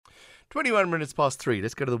21 minutes past 3.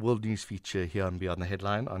 Let's go to the World News feature here on Beyond the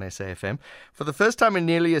Headline on SAFM. For the first time in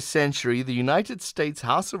nearly a century, the United States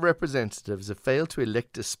House of Representatives have failed to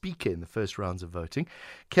elect a speaker in the first rounds of voting.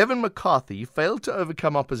 Kevin McCarthy failed to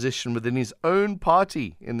overcome opposition within his own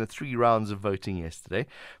party in the 3 rounds of voting yesterday.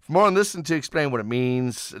 For more on this and to explain what it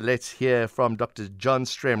means, let's hear from Dr John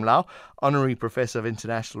Stremlau, Honorary Professor of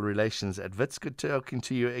International Relations at Wits. Good talking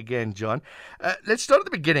to you again, John. Let's start at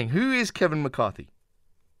the beginning. Who is Kevin McCarthy?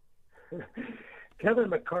 Kevin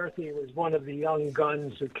McCarthy was one of the young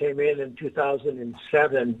guns who came in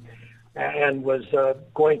 2007 and was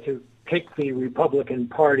going to take the Republican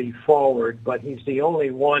Party forward, but he's the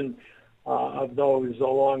only one of those,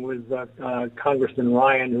 along with Congressman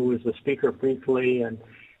Ryan, who was the Speaker briefly,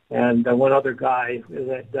 and one other guy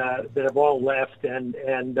that have all left.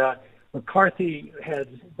 And McCarthy has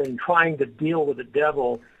been trying to deal with the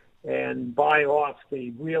devil and buy off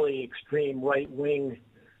the really extreme right-wing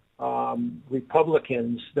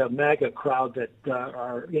Republicans, the MAGA crowd that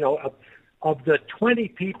are, of the 20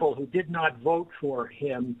 people who did not vote for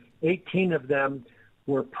him, 18 of them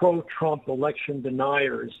were pro-Trump election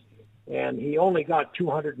deniers, and he only got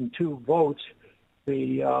 202 votes.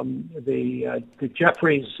 The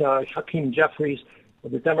Hakeem Jeffries,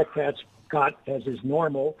 the Democrats got, as is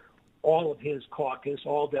normal, all of his caucus,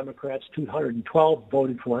 all Democrats, 212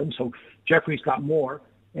 voted for him, so Jeffries got more.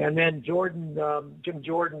 And then Jim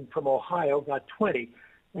Jordan from Ohio got 20,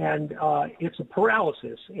 and it's a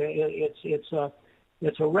paralysis. It's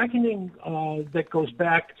a reckoning that goes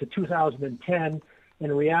back to 2010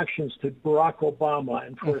 and reactions to Barack Obama.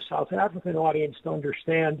 And for a South African audience to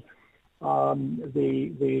understand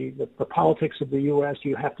the politics of the U.S.,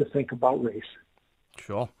 you have to think about race.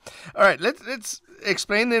 Sure. All right. Let's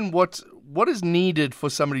explain then what is needed for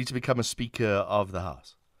somebody to become a Speaker of the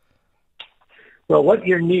House. Well, what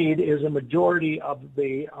you need is a majority of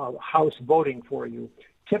the House voting for you.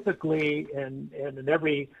 Typically, and in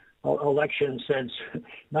every election since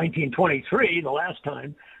 1923, the last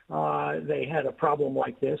time they had a problem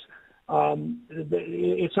like this,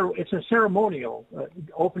 it's a ceremonial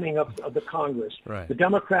opening of the Congress. Right. The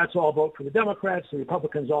Democrats all vote for the Democrats, the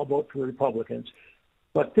Republicans all vote for the Republicans.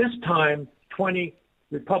 But this time, 20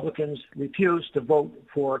 Republicans refused to vote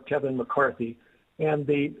for Kevin McCarthy. And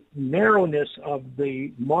the narrowness of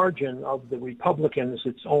the margin of the Republicans,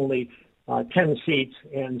 it's only 10 seats,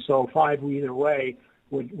 and so 5 either way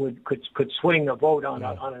could swing a vote on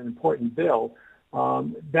an important bill.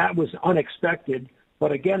 That was unexpected,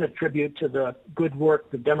 but again, a tribute to the good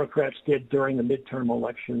work the Democrats did during the midterm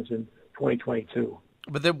elections in 2022.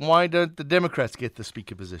 But then why don't the Democrats get the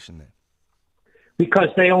Speaker position then? Because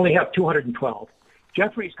they only have 212.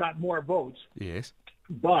 Jeffries got more votes. Yes.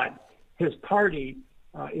 But his party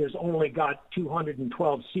is only got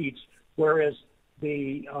 212 seats, whereas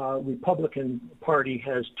the Republican Party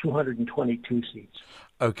has 222 seats.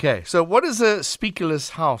 Okay, so what does a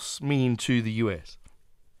Speakerless House mean to the U.S.?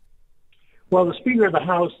 Well, the Speaker of the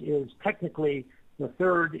House is technically the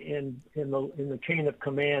third in the chain of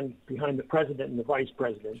command behind the President and the Vice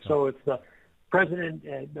President. Sure. So if the President,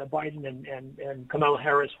 Biden and Kamala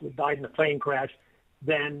Harris would die in a plane crash,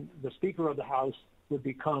 then the Speaker of the House would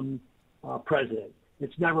become president.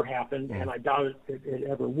 It's never happened, and I doubt it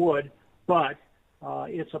ever would, but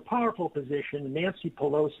it's a powerful position. Nancy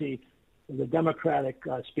Pelosi, the Democratic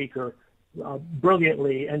speaker,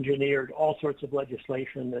 brilliantly engineered all sorts of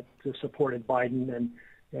legislation that supported Biden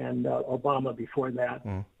and Obama before that,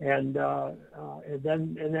 and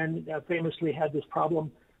then famously had this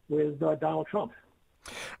problem with Donald Trump.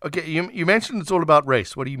 Okay, you mentioned it's all about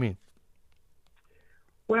race. What do you mean?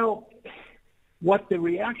 Well, what the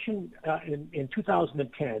reaction in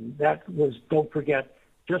 2010, that was, don't forget,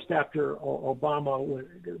 just after Obama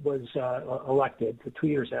was elected, 2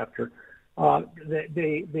 years after,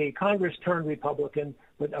 the Congress turned Republican,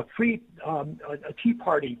 but a Tea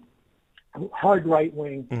Party, hard right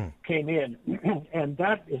wing came in, and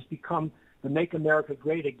that has become the Make America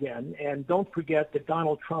Great Again. And don't forget that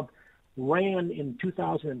Donald Trump ran in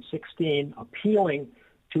 2016 appealing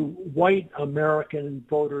to white American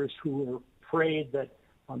voters who were afraid that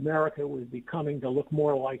America was becoming to look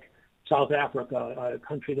more like South Africa, a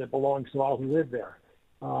country that belongs to all who live there,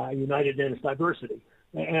 united in its diversity.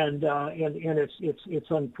 And it's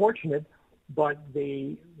unfortunate, but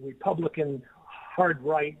the Republican hard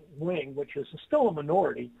right wing, which is still a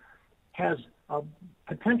minority, has a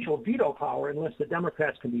potential veto power unless the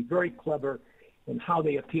Democrats can be very clever in how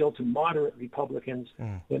they appeal to moderate Republicans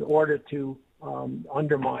in order to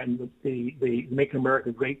undermine the Make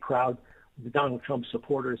America Great crowd, the Donald Trump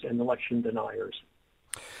supporters and election deniers.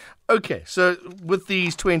 Okay, so with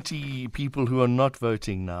these 20 people who are not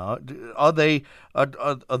voting now, are they are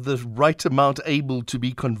the right amount able to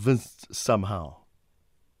be convinced somehow?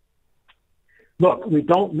 Look, we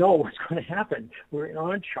don't know what's going to happen. We're in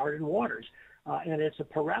uncharted waters. And it's a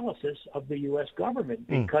paralysis of the U.S. government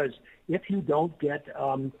because if you don't get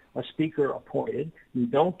a speaker appointed, you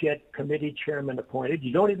don't get committee chairman appointed,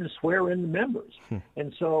 you don't even swear in the members.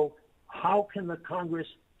 And so how can the Congress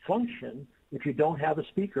function if you don't have a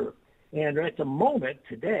speaker? And at the moment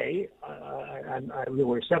today,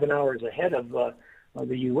 we're 7 hours ahead of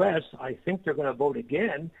the U.S. I think they're going to vote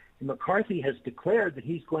again. And McCarthy has declared that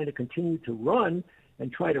he's going to continue to run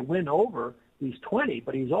and try to win over these 20,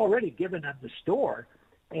 but he's already given up the store,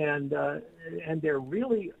 and they're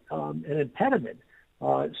really an impediment.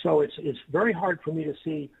 So it's very hard for me to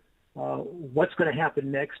see what's going to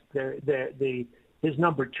happen next. His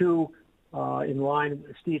number two in line,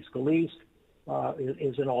 Steve Scalise,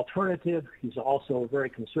 is an alternative. He's also a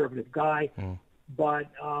very conservative guy, but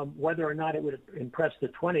whether or not it would impress the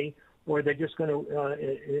 20, or they're just going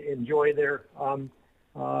to enjoy their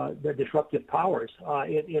disruptive powers.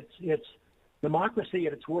 It's democracy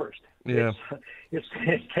at its worst. Yeah. It's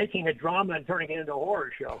taking a drama and turning it into a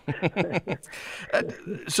horror show.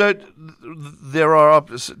 So there are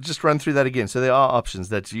just run through that again. So there are options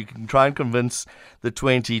that you can try and convince the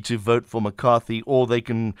 20 to vote for McCarthy, or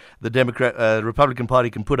the Republican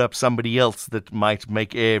Party can put up somebody else that might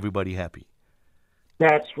make everybody happy.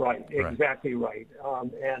 That's right, exactly right.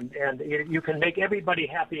 And you can make everybody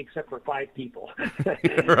happy except for 5 people.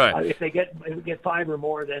 Right. If they get 5 or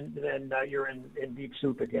more, then you're in deep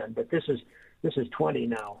soup again. But this is 20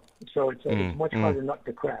 now, so it's a much harder nut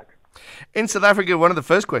to crack. In South Africa, one of the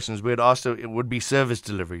first questions we had asked would be service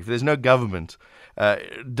delivery. If there's no government,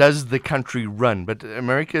 does the country run? But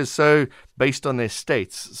America is so based on their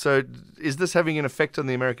states. So is this having an effect on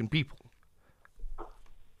the American people?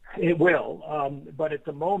 It will, but at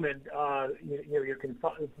the moment, you can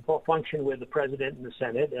function with the president and the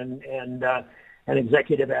Senate and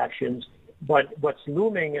executive actions. But what's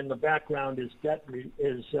looming in the background is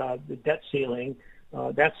the debt ceiling.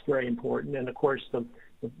 That's very important, and of course the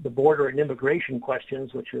border and immigration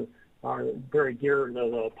questions, which are very dear to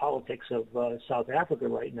the politics of South Africa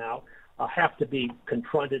right now, have to be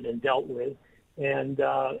confronted and dealt with. And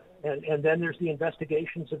then there's the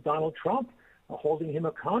investigations of Donald Trump, holding him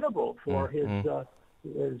accountable for his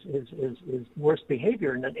worst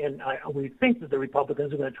behavior. And we think that the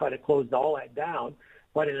Republicans are going to try to close all that down,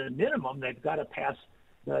 but at a minimum, they've got to pass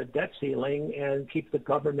the debt ceiling and keep the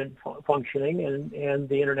government functioning and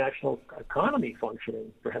the international economy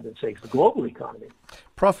functioning, for heaven's sakes, the global economy.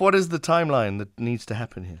 Prof, what is the timeline that needs to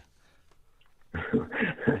happen here?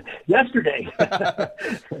 Yesterday,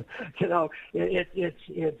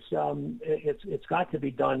 it's got to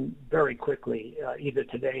be done very quickly, either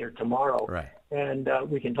today or tomorrow. Right. And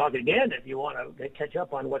we can talk again if you want to catch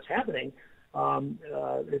up on what's happening. But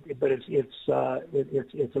it's a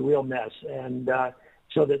real mess, and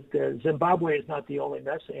so that Zimbabwe is not the only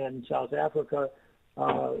mess, and South Africa,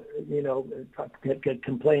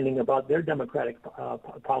 complaining about their democratic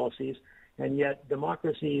policies. And yet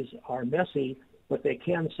democracies are messy, but they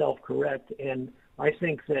can self-correct. And I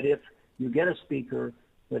think that if you get a speaker,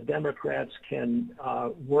 the Democrats can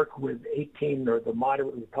work with 18 or the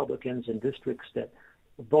moderate Republicans in districts that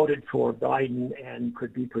voted for Biden and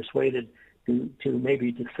could be persuaded to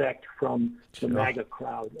maybe defect from the MAGA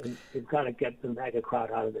crowd. And you've got to get the MAGA crowd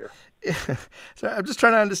out of there. So I'm just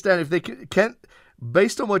trying to understand if they can,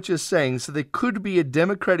 based on what you're saying, so there could be a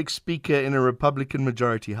Democratic speaker in a Republican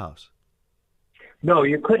majority House. No,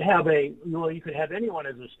 you could have anyone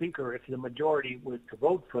as a speaker if the majority was to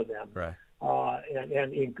vote for them. Right.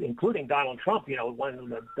 And including Donald Trump,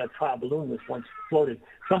 that trial balloon was once floated.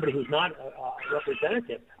 Somebody who's not a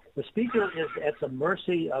representative. The speaker is at the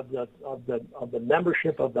mercy of the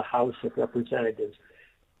membership of the House of Representatives.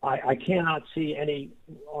 I cannot see any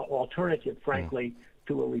alternative, frankly,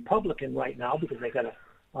 to a Republican right now because they got a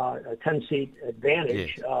 10-seat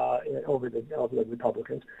advantage over the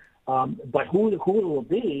Republicans. But who it will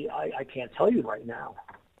be, I can't tell you right now.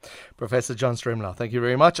 Professor John Stremlau, thank you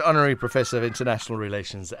very much. Honorary Professor of International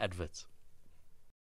Relations at Wits.